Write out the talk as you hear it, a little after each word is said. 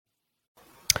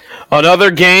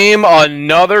Another game,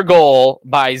 another goal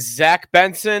by Zach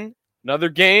Benson. Another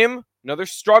game, another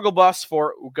struggle bus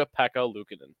for Ukko-Pekka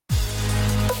Luukkonen.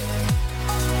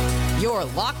 You're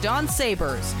Locked On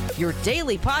Sabres, your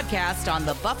daily podcast on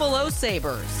the Buffalo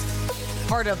Sabres.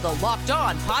 Part of the Locked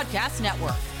On Podcast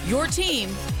Network, your team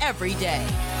every day.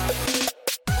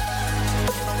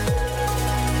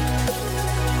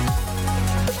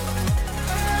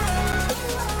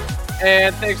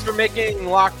 And thanks for making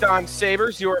Locked On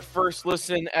Sabres your first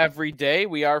listen every day.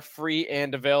 We are free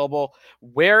and available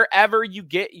wherever you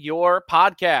get your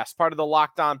podcast. Part of the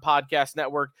Locked On Podcast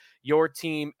Network, your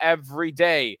team every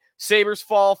day. Sabres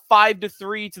fall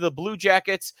 5-3 to the Blue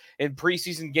Jackets in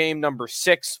preseason game number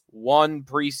 6. One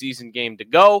preseason game to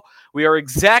go. We are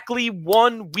exactly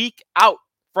 1 week out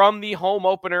from the home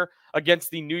opener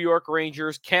against the New York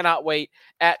Rangers. Cannot wait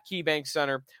at KeyBank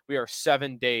Center. We are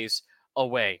 7 days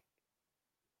away.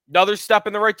 Another step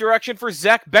in the right direction for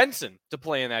Zach Benson to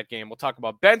play in that game. We'll talk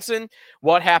about Benson,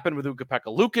 what happened with Ukko-Pekka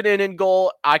Luukkonen in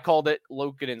goal. I called it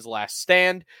Luukkonen's last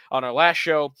stand on our last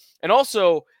show. And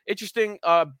also, interesting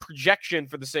projection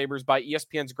for the Sabres by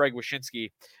ESPN's Greg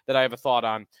Wyshynski that I have a thought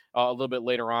on a little bit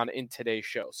later on in today's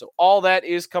show. So all that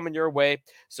is coming your way,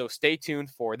 so stay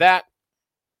tuned for that.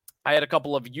 I had a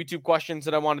couple of YouTube questions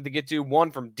that I wanted to get to.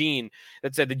 One from Dean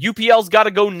that said, the UPL's got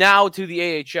to go now to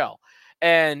the AHL.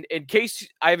 And in case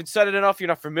I haven't said it enough, you're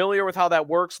not familiar with how that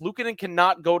works, Luukkonen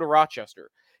cannot go to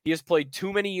Rochester. He has played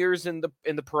too many years in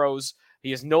the pros.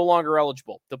 He is no longer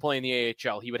eligible to play in the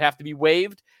AHL. He would have to be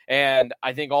waived, and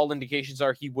I think all indications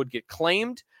are he would get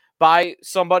claimed by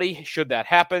somebody should that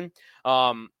happen.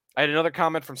 I had another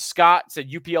comment from Scott, said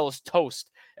UPL is toast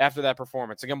after that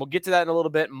performance. Again, we'll get to that in a little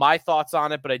bit, my thoughts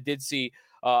on it, but I did see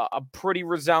a pretty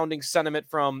resounding sentiment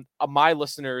from my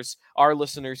listeners, our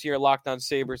listeners here at Locked On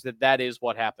Sabres, that is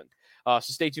what happened. So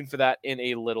stay tuned for that in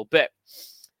a little bit.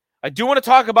 I do want to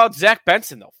talk about Zach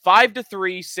Benson, though.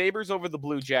 5-3, Sabres over the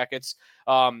Blue Jackets.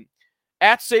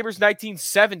 At Sabres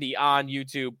 1970 on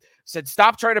YouTube said,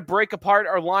 stop trying to break apart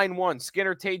our line one.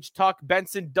 Skinner, Tage, Tuck.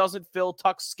 Benson doesn't fill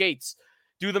Tuck's skates.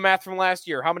 Do the math from last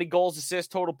year. How many goals,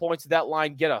 assists, total points did that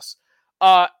line get us?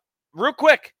 Real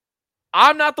quick,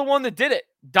 I'm not the one that did it.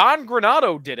 Don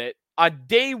Granato did it on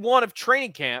day one of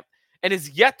training camp and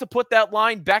is yet to put that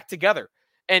line back together.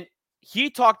 And he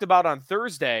talked about on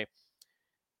Thursday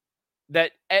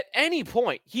that at any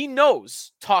point, he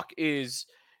knows Tuck is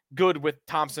good with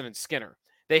Thompson and Skinner.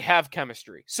 They have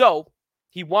chemistry. So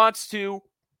he wants to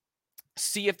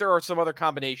see if there are some other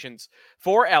combinations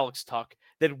for Alex Tuck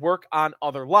that work on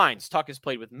other lines. Tuck has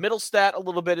played with Middlestat a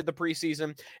little bit in the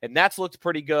preseason, and that's looked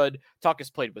pretty good. Tuck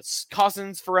has played with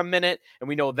Cousins for a minute, and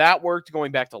we know that worked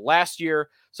going back to last year.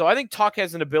 So I think Tuck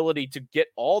has an ability to get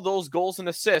all those goals and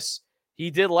assists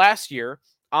he did last year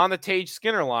on the Tage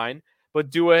Skinner line, but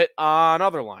do it on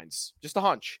other lines. Just a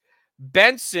hunch.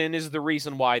 Benson is the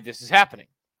reason why this is happening.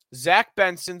 Zach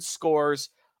Benson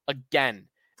scores again.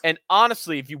 And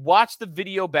honestly, if you watch the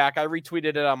video back, I retweeted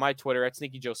it on my Twitter at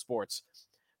Sneaky Joe Sports.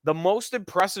 The most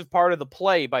impressive part of the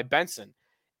play by Benson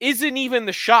isn't even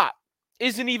the shot,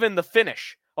 isn't even the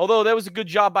finish. Although that was a good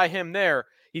job by him there.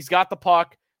 He's got the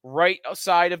puck right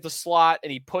outside of the slot,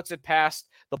 and he puts it past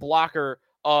the blocker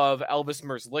of Elvis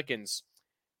Merzlikins.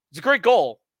 It's a great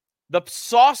goal. The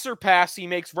saucer pass he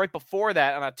makes right before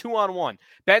that on a 2-on-1.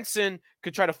 Benson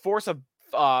could try to force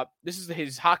this is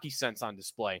his hockey sense on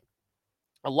display.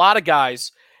 A lot of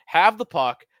guys have the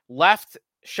puck, left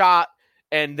shot,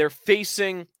 and they're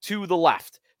facing to the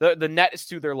left. The net is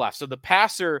to their left. So the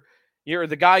passer,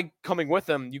 the guy coming with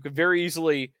them, you could very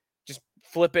easily just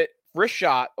flip it, wrist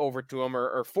shot over to him,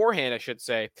 or forehand, I should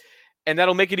say, and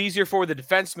that'll make it easier for the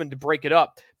defenseman to break it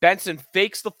up. Benson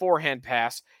fakes the forehand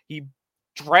pass. He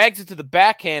drags it to the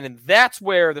backhand, and that's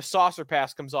where the saucer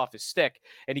pass comes off his stick,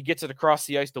 and he gets it across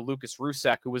the ice to Lukas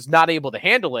Rusek, who was not able to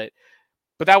handle it,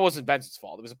 but that wasn't Benson's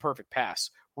fault. It was a perfect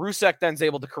pass. Rusek then's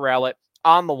able to corral it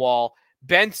on the wall.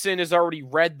 Benson has already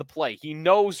read the play. He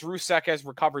knows Rusek has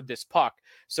recovered this puck,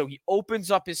 so he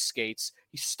opens up his skates.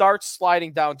 He starts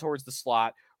sliding down towards the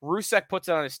slot. Rusek puts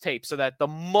it on his tape so that the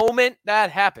moment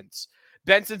that happens,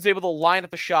 Benson's able to line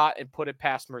up a shot and put it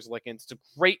past Merzlikins. It's a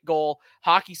great goal.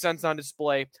 Hockey sense on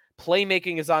display.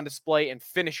 Playmaking is on display, and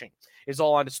finishing is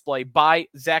all on display by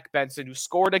Zach Benson, who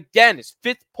scored again his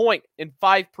 5th point in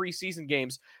 5 preseason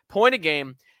games. Point a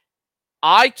game.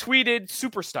 I tweeted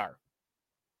superstar.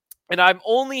 And I'm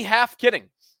only half kidding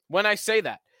when I say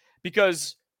that,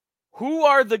 because who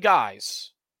are the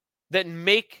guys that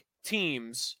make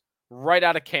teams right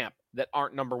out of camp that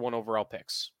aren't number 1 overall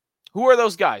picks? Who are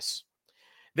those guys?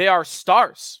 They are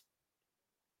stars.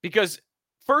 Because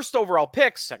first overall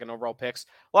picks, second overall picks,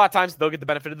 a lot of times they'll get the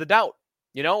benefit of the doubt,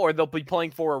 or they'll be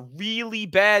playing for a really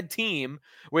bad team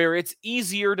where it's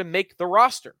easier to make the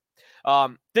roster.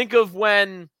 Think of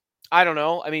when, I don't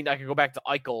know, I mean, I could go back to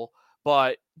Eichel,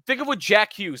 but think of when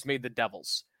Jack Hughes made the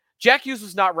Devils. Jack Hughes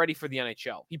was not ready for the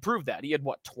NHL. He proved that. He had,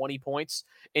 20 points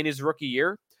in his rookie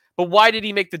year? But why did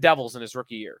he make the Devils in his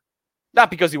rookie year? Not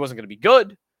because he wasn't going to be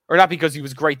good, or not because he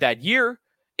was great that year.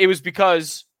 It was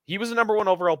because he was the number 1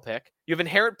 overall pick. You have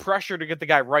inherent pressure to get the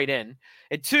guy right in.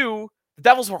 And 2, the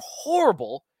Devils were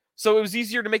horrible, so it was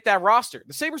easier to make that roster.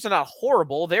 The Sabres are not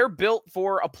horrible. They're built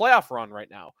for a playoff run right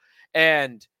now.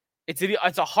 And it's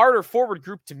a harder forward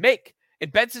group to make.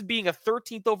 And Benson being a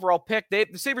 13th overall pick, the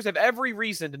Sabres have every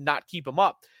reason to not keep him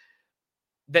up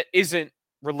that isn't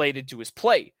related to his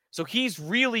play. So he's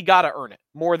really got to earn it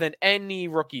more than any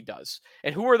rookie does.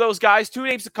 And who are those guys? 2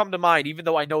 names that come to mind, even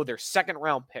though I know they're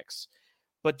second-round picks.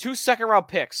 But 2 second-round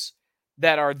picks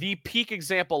that are the peak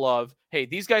example of, hey,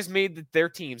 these guys made their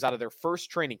teams out of their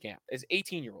first training camp as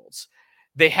 18-year-olds.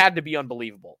 They had to be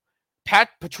unbelievable.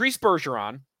 Patrice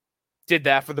Bergeron did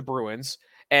that for the Bruins,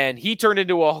 and he turned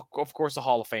into, of course, a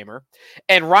Hall of Famer.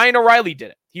 And Ryan O'Reilly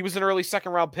did it. He was an early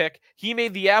second-round pick. He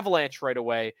made the Avalanche right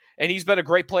away, and he's been a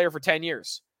great player for 10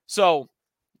 years. So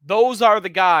those are the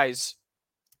guys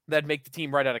that make the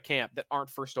team right out of camp that aren't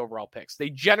first overall picks. They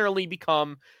generally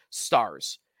become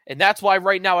stars. And that's why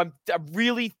right now I'm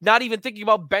really not even thinking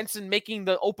about Benson making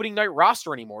the opening night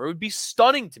roster anymore. It would be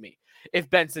stunning to me if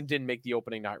Benson didn't make the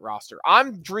opening night roster.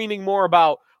 I'm dreaming more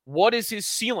about what is his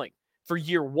ceiling for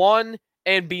year 1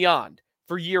 and beyond.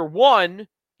 For year 1,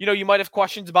 you might have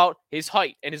questions about his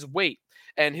height and his weight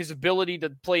and his ability to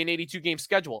play an 82-game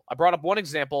schedule. I brought up one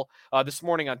example this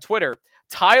morning on Twitter.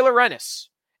 Tyler Ennis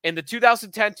in the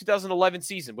 2010-2011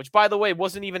 season, which, by the way,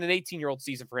 wasn't even an 18-year-old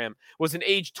season for him, was an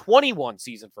age 21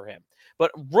 season for him.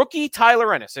 But rookie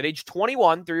Tyler Ennis at age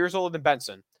 21, 3 years older than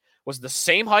Benson, was the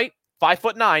same height,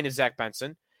 5'9" as Zach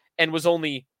Benson, and was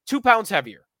only 2 pounds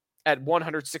heavier at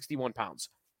 161 pounds.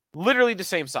 Literally the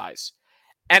same size.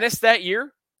 Ennis that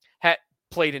year had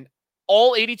played in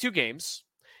all 82 games.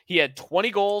 He had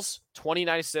 20 goals,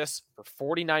 29 assists for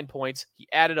 49 points. He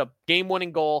added a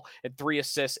game-winning goal and 3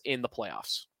 assists in the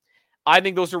playoffs. I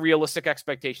think those are realistic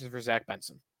expectations for Zach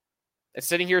Benson. And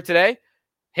sitting here today,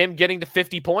 him getting to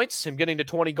 50 points, him getting to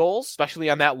 20 goals, especially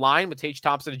on that line with Tage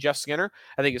Thompson and Jeff Skinner,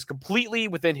 I think is completely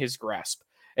within his grasp,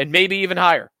 and maybe even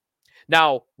higher.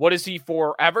 Now, what is he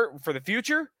for the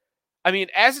future? I mean,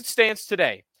 as it stands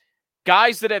today,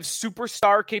 guys that have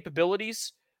superstar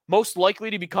capabilities, most likely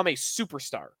to become a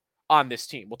superstar on this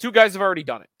team. Well, 2 guys have already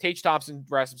done it. Tage Thompson,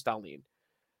 Rasmus Dahlin.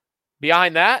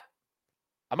 Behind that,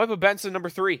 I might put Benson number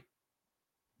 3.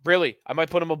 Really, I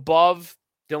might put him above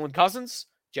Dylan Cousins,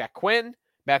 Jack Quinn,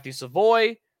 Matthew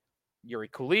Savoy, Yuri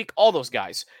Kulik, all those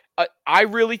guys. I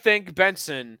really think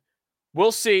Benson,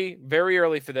 we'll see very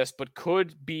early for this, but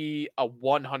could be a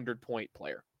 100-point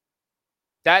player.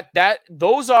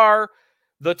 Those are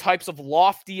the types of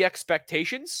lofty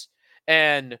expectations,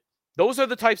 and those are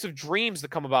the types of dreams that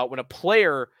come about when a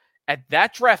player at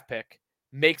that draft pick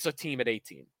makes a team at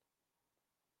 18.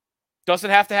 Doesn't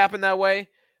have to happen that way,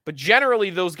 but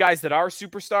generally those guys that are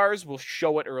superstars will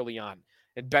show it early on,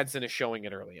 and Benson is showing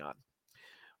it early on.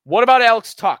 What about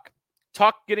Alex Tuch?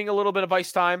 Tuch getting a little bit of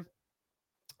ice time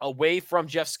away from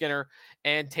Jeff Skinner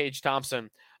and Tage Thompson.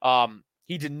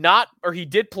 He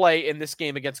did play in this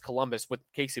game against Columbus with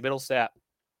Casey Middlestat.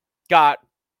 Got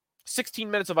 16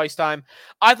 minutes of ice time.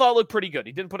 I thought it looked pretty good.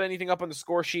 He didn't put anything up on the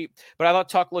score sheet, but I thought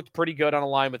Tuch looked pretty good on a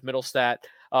line with Middlestat.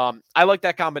 I like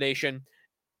that combination.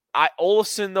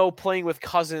 Olofsson, though, playing with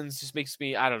Cousins just makes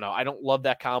me, I don't know. I don't love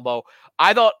that combo.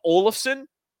 I thought Olofsson,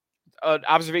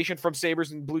 observation from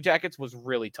Sabres and Blue Jackets, was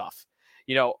really tough.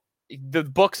 The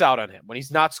book's out on him. When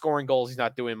he's not scoring goals, he's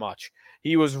not doing much.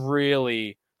 He was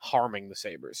really harming the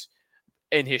Sabres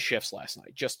in his shifts last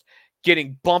night. Just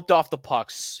getting bumped off the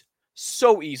pucks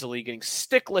so easily, getting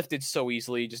stick lifted so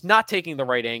easily, just not taking the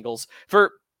right angles.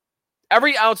 For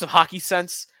every ounce of hockey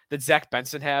sense that Zach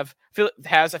Benson I feel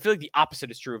like the opposite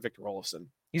is true of Victor Olofsson.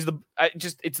 It's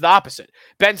the opposite.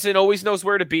 Benson always knows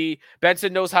where to be.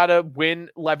 Benson knows how to win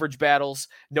leverage battles,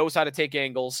 knows how to take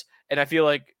angles, and I feel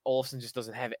like Olofsson just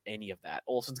doesn't have any of that.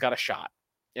 Olofsson's got a shot,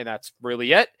 and that's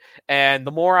really it. And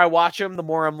the more I watch him, the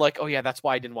more I'm like, oh yeah, that's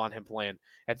why I didn't want him playing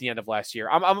at the end of last year.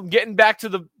 I'm getting back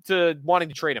to wanting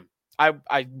to trade him.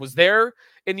 I was there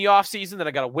in the offseason, then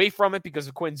I got away from it because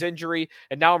of Quinn's injury,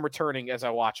 and now I'm returning as I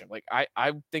watch him. Like,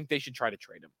 I think they should try to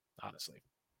trade him, honestly.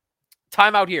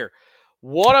 Time out here.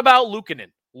 What about Luukkonen?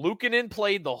 Luukkonen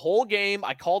played the whole game.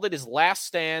 I called it his last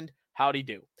stand. How'd he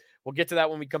do? We'll get to that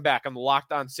when we come back on the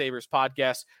Locked On Sabres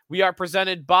podcast. We are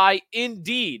presented by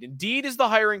Indeed. Indeed is the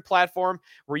hiring platform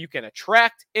where you can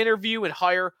attract, interview, and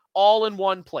hire all in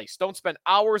one place. Don't spend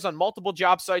hours on multiple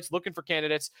job sites looking for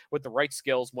candidates with the right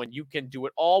skills when you can do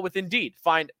it all with Indeed.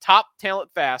 Find top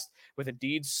talent fast with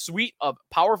Indeed's suite of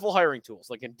powerful hiring tools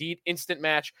like Indeed Instant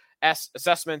Match,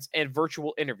 assessments, and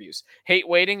virtual interviews. Hate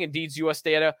waiting? Indeed's U.S.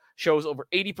 data shows over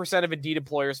 80% of Indeed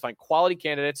employers find quality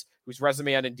candidates whose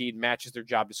resume on Indeed matches their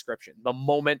job description the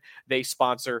moment they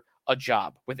sponsor a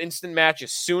job. With Instant Match,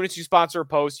 as soon as you sponsor a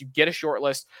post, you get a short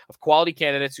list of quality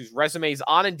candidates whose resumes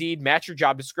on Indeed match your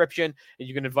job description, and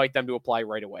you can invite them to apply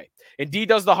right away. Indeed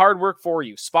does the hard work for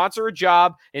you. Sponsor a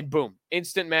job, and boom,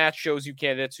 Instant Match shows you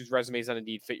candidates whose resumes on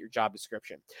Indeed fit your job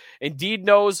description. Indeed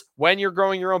knows when you're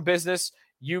growing your own business,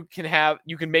 you can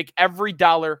make every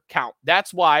dollar count.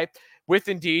 That's why with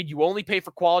Indeed, you only pay for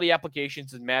quality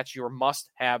applications that match your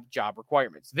must-have job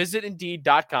requirements. Visit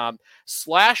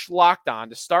Indeed.com/lockedon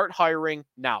to start hiring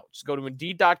now. Just go to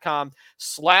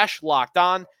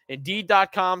Indeed.com/lockedon,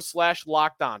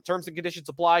 Indeed.com/lockedon. Terms and conditions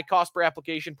apply. Cost per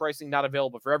application. Pricing not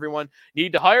available for everyone.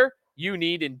 Need to hire? You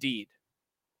need Indeed.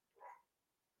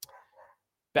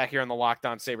 Back here on the Locked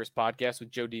On Sabres podcast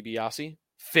with Joe DiBiase.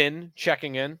 Finn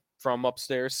checking in from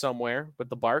upstairs somewhere with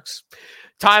the Barks.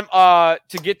 Time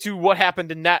to get to what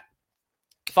happened in net.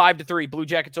 5-3, Blue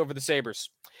Jackets over the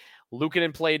Sabres.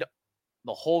 Luukkonen played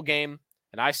the whole game,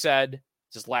 and I said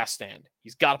it's his last stand.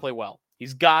 He's got to play well.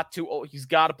 He's got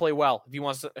to play well if he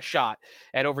wants a shot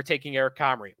at overtaking Eric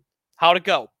Comrie. How'd it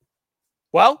go?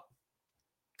 Well,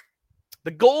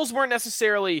 the goals weren't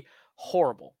necessarily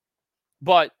horrible,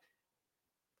 but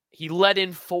he let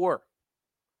in 4.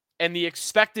 And the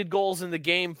expected goals in the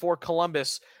game for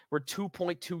Columbus were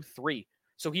 2.23.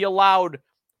 So he allowed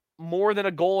more than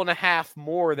a goal and a half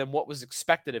more than what was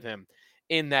expected of him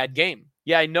in that game.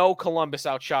 Yeah, I know Columbus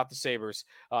outshot the Sabres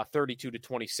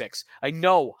 32-26. I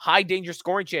know high danger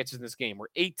scoring chances in this game were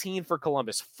 18 for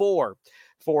Columbus, 4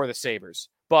 for the Sabres.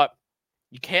 But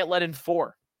you can't let in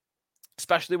 4,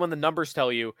 especially when the numbers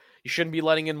tell you you shouldn't be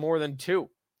letting in more than 2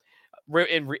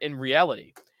 in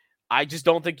reality. I just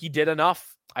don't think he did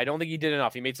enough. I don't think he did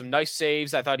enough. He made some nice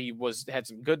saves. I thought he had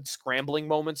some good scrambling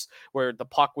moments where the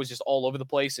puck was just all over the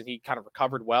place and he kind of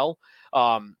recovered well.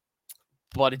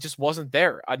 But it just wasn't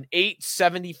there. An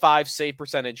 .875 save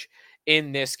percentage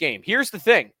in this game. Here's the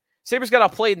thing. Sabres got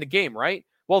outplayed in the game, right?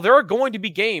 Well, there are going to be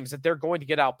games that they're going to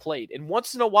get outplayed. And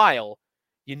once in a while,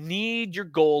 you need your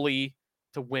goalie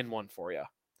to win one for you.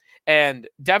 And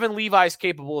Devin Levi is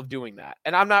capable of doing that.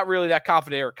 And I'm not really that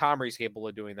confident Eric Comrie is capable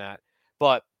of doing that.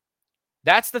 But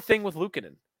that's the thing with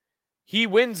Luukkonen. He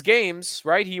wins games,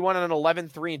 right? He won an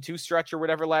 11-3-2 stretch or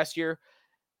whatever last year.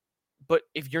 But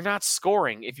if you're not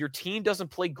scoring, if your team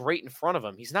doesn't play great in front of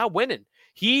him, he's not winning.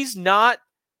 He's not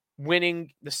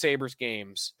winning the Sabres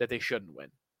games that they shouldn't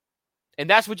win. And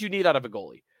that's what you need out of a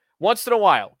goalie. Once in a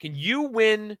while, can you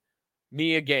win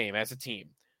me a game as a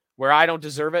team where I don't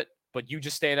deserve it, but you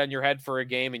just stand on your head for a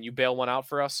game and you bail one out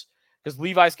for us? Because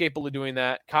Levi's capable of doing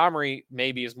that. Comrie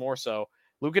maybe is more so.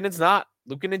 Luukkonen's not.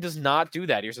 Luukkonen does not do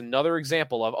that. Here's another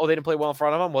example of, they didn't play well in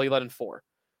front of him. Well, he let in 4.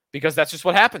 Because that's just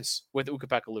what happens with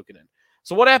Ukko-Pekka Luukkonen.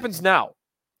 So what happens now?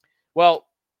 Well,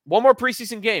 one more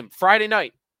preseason game, Friday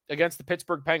night against the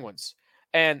Pittsburgh Penguins.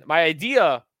 And my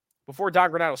idea before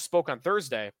Don Granato spoke on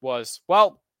Thursday was,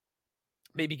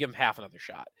 maybe give him half another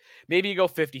shot. Maybe you go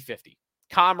 50-50.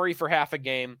 Comrie for half a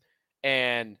game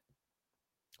and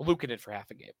Luukkonen for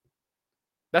half a game.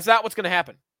 That's not what's going to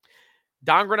happen.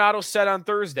 Don Granato said on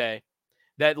Thursday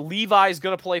that Levi is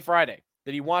going to play Friday,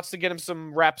 that he wants to get him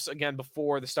some reps again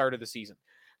before the start of the season.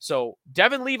 So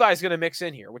Devin Levi is going to mix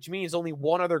in here, which means only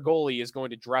one other goalie is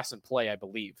going to dress and play, I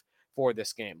believe, for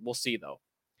this game. We'll see, though.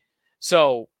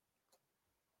 So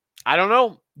I don't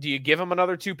know. Do you give him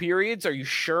another 2 periods? Are you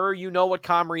sure you know what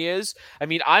Comrie is? I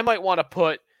mean, I might want to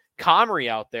put Comrie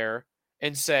out there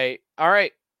and say, all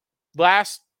right,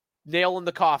 last nail in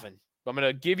the coffin. I'm going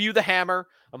to give you the hammer.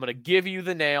 I'm going to give you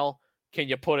the nail. Can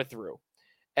you put it through?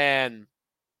 And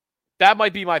that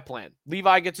might be my plan.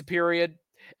 Levi gets a period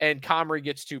and Comrie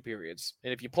gets 2 periods.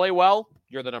 And if you play well,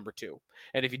 you're the number 2.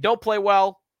 And if you don't play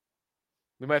well,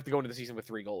 we might have to go into the season with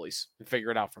 3 goalies and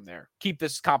figure it out from there. Keep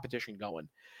this competition going.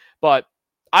 But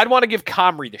I'd want to give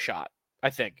Comrie the shot, I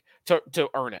think, to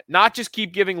earn it. Not just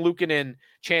keep giving Luukkonen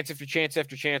chance after chance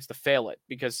after chance to fail it,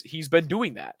 because he's been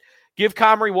doing that. Give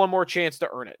Comrie one more chance to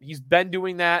earn it. He's been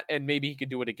doing that, and maybe he could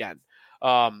do it again.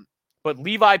 But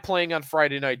Levi playing on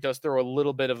Friday night does throw a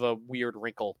little bit of a weird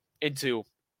wrinkle into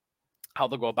how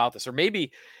they'll go about this. Or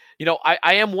maybe, I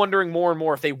am wondering more and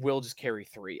more if they will just carry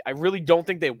 3. I really don't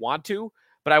think they want to,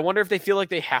 but I wonder if they feel like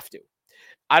they have to.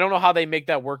 I don't know how they make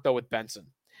that work, though, with Benson.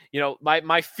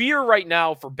 My fear right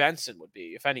now for Benson would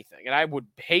be, if anything, and I would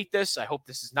hate this. I hope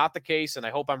this is not the case, and I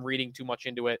hope I'm reading too much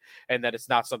into it and that it's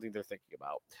not something they're thinking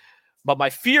about. But my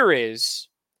fear is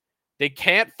they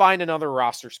can't find another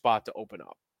roster spot to open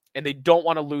up, and they don't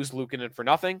want to lose Luukkonen for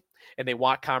nothing, and they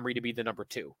want Comrie to be the number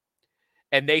 2.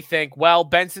 And they think, well,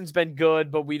 Benson's been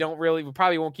good, but we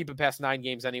probably won't keep him past 9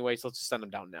 games anyway, so let's just send him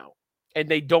down now. And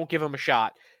they don't give him a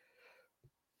shot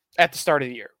at the start of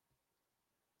the year.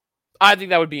 I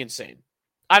think that would be insane.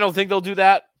 I don't think they'll do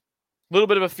that. A little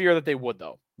bit of a fear that they would,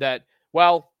 though. That,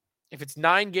 well, if it's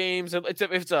 9 games, if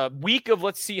it's a week of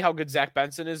let's see how good Zach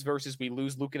Benson is versus we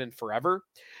lose Luukkonen forever,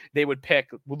 they would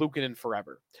pick Luukkonen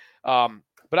forever.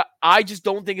 But I just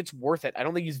don't think it's worth it. I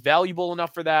don't think he's valuable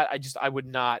enough for that. I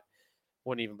wouldn't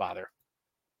even bother.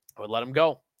 I would let him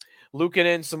go.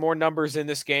 Luukkonen, some more numbers in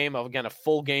this game. Again, a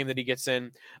full game that he gets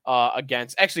in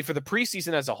against. Actually, for the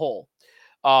preseason as a whole,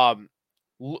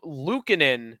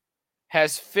 Luukkonen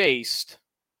has faced,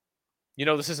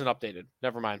 this isn't updated.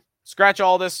 Never mind. Scratch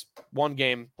all this. 1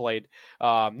 game played.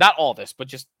 Not all this, but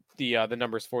just the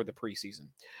numbers for the preseason.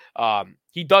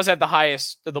 He does have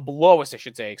the lowest, I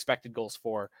should say, expected goals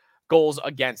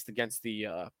against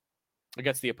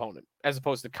the opponent, as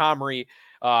opposed to Comrie.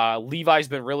 Levi's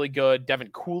been really good.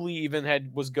 Devin Cooley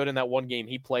even was good in that 1 game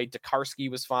he played. Tokarski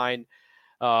was fine.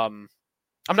 I'm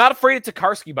not afraid of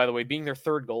Tokarski, by the way, being their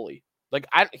 3rd goalie. Like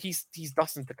he's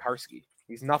Dustin Tokarski.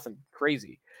 He's nothing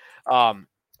crazy. I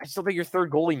still think your 3rd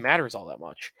goalie matters all that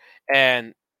much.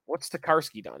 And what's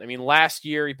Tokarski done? I mean, last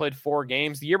year he played 4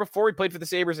 games. The year before he played for the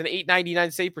Sabres, an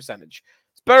 .899 save percentage.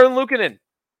 It's better than Luukkonen.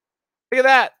 Look at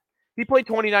that. He played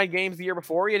 29 games the year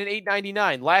before. He had an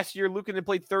 .899. Last year, Luukkonen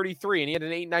played 33, and he had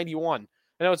an .891.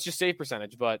 I know it's just save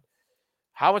percentage, but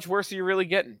how much worse are you really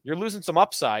getting? You're losing some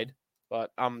upside,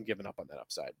 but I'm giving up on that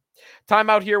upside.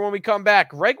 Timeout here when we come back.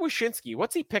 Greg Wyshynski,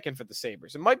 what's he picking for the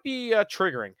Sabres? It might be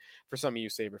triggering for some of you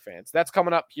Sabre fans. That's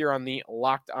coming up here on the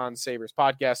Locked On Sabres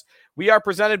podcast. We are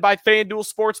presented by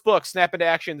FanDuel Sportsbook. Snap into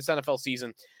action this NFL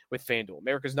season with FanDuel,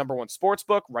 America's #1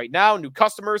 sportsbook. Right now, new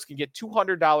customers can get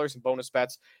 $200 in bonus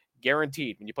bets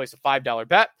guaranteed. When you place a $5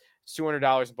 bet, it's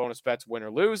 $200 in bonus bets, win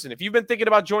or lose. And if you've been thinking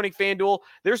about joining FanDuel,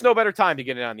 there's no better time to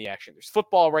get in on the action. There's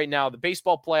football right now. The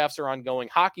baseball playoffs are ongoing.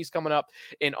 Hockey's coming up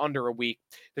in under a week.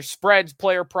 There's spreads,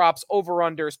 player props,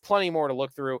 over-unders, plenty more to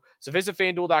look through. So visit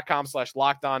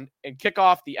FanDuel.com/lockedon and kick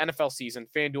off the NFL season.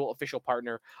 FanDuel, official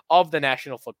partner of the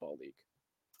National Football League.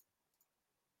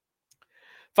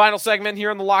 Final segment here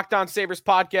on the Locked On Sabres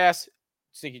podcast.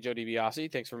 Sneaky Joe DiBiase,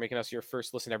 thanks for making us your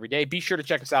first listen every day. Be sure to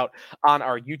check us out on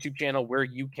our YouTube channel where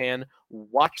you can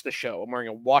watch the show. I'm wearing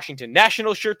a Washington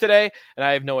Nationals shirt today, and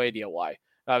I have no idea why.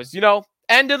 I was,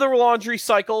 end of the laundry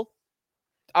cycle.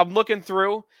 I'm looking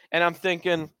through, and I'm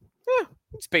thinking,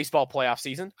 it's baseball playoff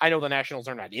season. I know the Nationals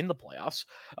are not in the playoffs,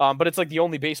 but it's like the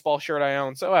only baseball shirt I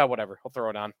own. So whatever, I'll throw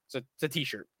it on. It's a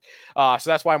t-shirt. So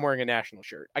that's why I'm wearing a National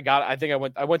shirt.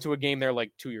 I went to a game there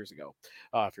like 2 years ago,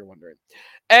 if you're wondering.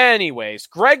 Anyways,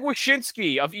 Greg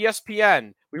Wyshynski of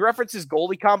ESPN. We referenced his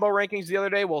goalie combo rankings the other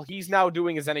day. Well, he's now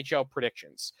doing his NHL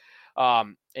predictions.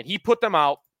 And he put them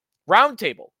out.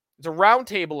 Roundtable. It's a round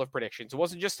table of predictions. It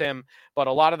wasn't just him, but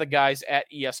a lot of the guys at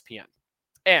ESPN.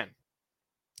 And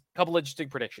a couple interesting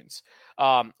predictions.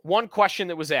 One question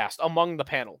that was asked among the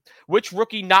panel: which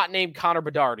rookie not named Connor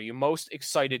Bedard are you most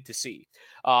excited to see?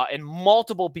 And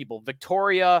multiple people,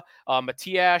 Victoria,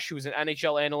 Matiash, who's an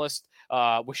NHL analyst,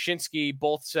 Wyshynski,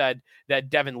 both said that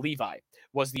Devin Levi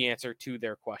was the answer to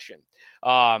their question.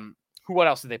 What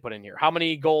else did they put in here? How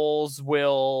many goals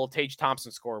will Tage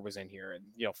Thompson score was in here? And,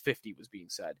 50 was being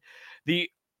said. The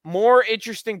more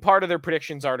interesting part of their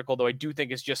predictions article, though, I do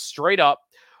think is just straight up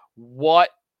what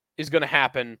is going to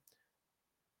happen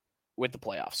with the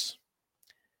playoffs.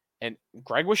 And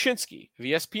Greg Wyshynski of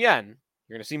ESPN,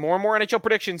 you're going to see more and more NHL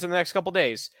predictions in the next couple of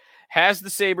days, has the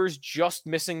Sabres just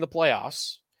missing the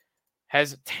playoffs,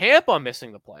 has Tampa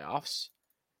missing the playoffs,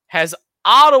 has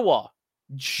Ottawa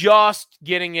just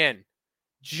getting in.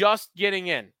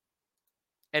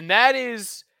 And that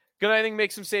is going to, I think,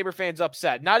 make some Sabre fans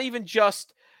upset. Not even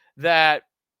just that,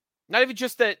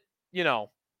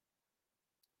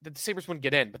 that the Sabres wouldn't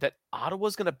get in, but that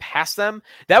Ottawa's going to pass them.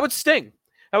 That would sting.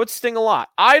 That would sting a lot.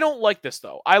 I don't like this,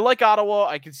 though. I like Ottawa.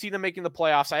 I can see them making the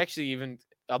playoffs.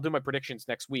 I'll do my predictions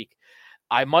next week.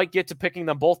 I might get to picking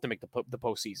them both to make the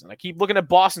postseason. I keep looking at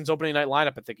Boston's opening night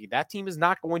lineup and thinking that team is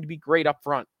not going to be great up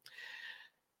front.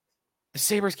 The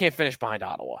Sabres can't finish behind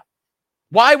Ottawa.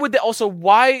 Why would they also,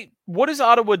 what has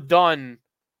Ottawa done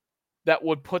that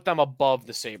would put them above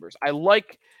the Sabres? I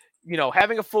like,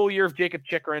 having a full year of Jacob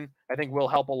Chychrun, I think will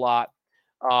help a lot.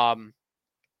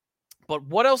 But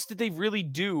what else did they really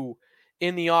do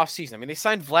in the offseason? I mean, they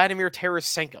signed Vladimir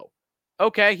Tarasenko.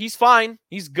 Okay, he's fine.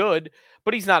 He's good,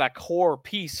 but he's not a core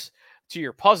piece to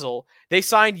your puzzle. They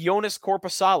signed Jonas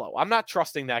Korpisalo. I'm not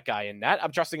trusting that guy in net.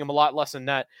 I'm trusting him a lot less in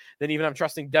net than even I'm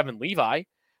trusting Devin Levi.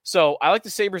 So I like the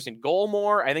Sabres in goal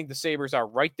more. I think the Sabres are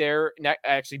right there,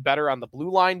 actually better on the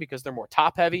blue line because they're more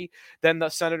top heavy than the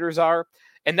Senators are.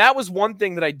 And that was one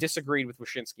thing that I disagreed with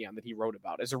Wyshynski on that he wrote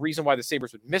about as a reason why the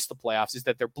Sabres would miss the playoffs is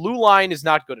that their blue line is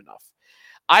not good enough.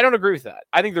 I don't agree with that.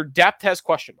 I think their depth has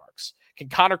question marks. Can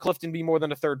Connor Clifton be more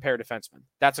than a third pair defenseman?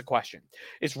 That's a question.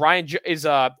 Is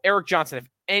Eric Johnson have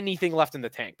anything left in the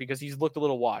tank because he's looked a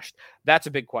little washed? That's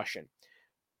a big question.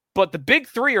 But the big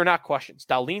three are not questions.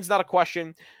 Dahlin's not a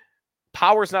question.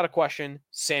 Power's not a question.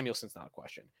 Samuelson's not a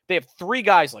question. They have three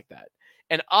guys like that.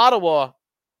 And Ottawa's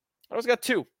got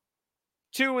two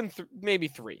and maybe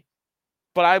three.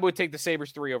 But I would take the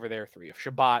Sabres three over their three of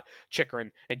Shabbat,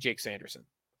 Chychrun, and Jake Sanderson.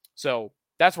 So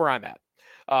that's where I'm at.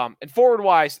 And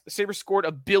forward-wise, the Sabres scored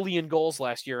 1 billion goals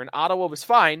last year, and Ottawa was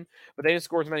fine, but they didn't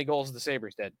score as many goals as the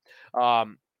Sabres did.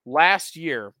 Last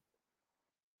year,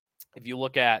 if you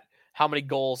look at how many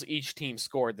goals each team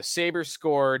scored, the Sabres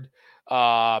scored,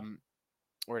 where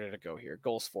did it go here?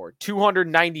 Goals for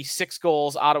 296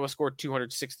 goals. Ottawa scored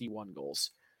 261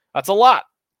 goals. That's a lot.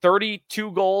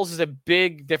 32 goals is a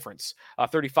big difference.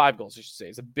 35 goals, I should say,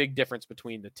 is a big difference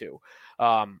between the two.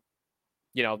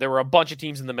 There were a bunch of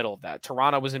teams in the middle of that.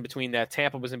 Toronto was in between that.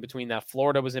 Tampa was in between that.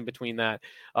 Florida was in between that.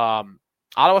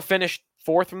 Ottawa finished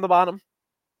 4th from the bottom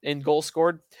in goals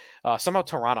scored. Somehow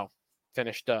Toronto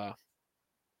finished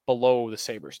below the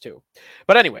Sabres too.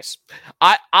 But anyways,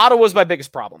 Ottawa's my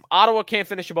biggest problem. Ottawa can't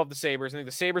finish above the Sabres. I think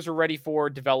the Sabres are ready for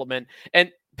development.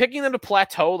 And picking them to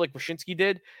plateau like Wyshynski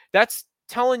did, that's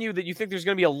telling you that you think there's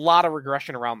going to be a lot of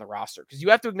regression around the roster because you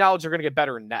have to acknowledge they're going to get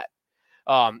better in net.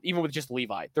 Even with just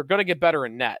Levi, they're going to get better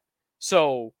in net.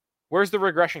 So where's the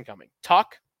regression coming?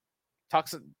 Tuck's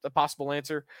a possible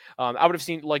answer. I would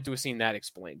have liked to have seen that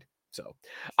explained. So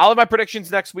I'll have my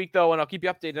predictions next week though, and I'll keep you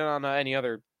updated on any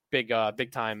other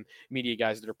big time media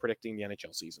guys that are predicting the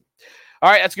NHL season. All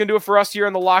right, that's going to do it for us here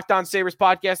on the Locked On Sabres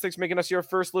podcast. Thanks for making us your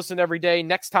first listen every day.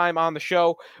 Next time on the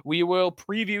show, we will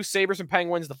preview Sabres and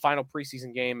Penguins, the final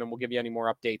preseason game, and we'll give you any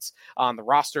more updates on the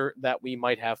roster that we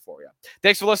might have for you.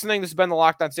 Thanks for listening. This has been the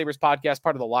Locked On Sabres podcast,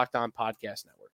 part of the Locked On Podcast Network.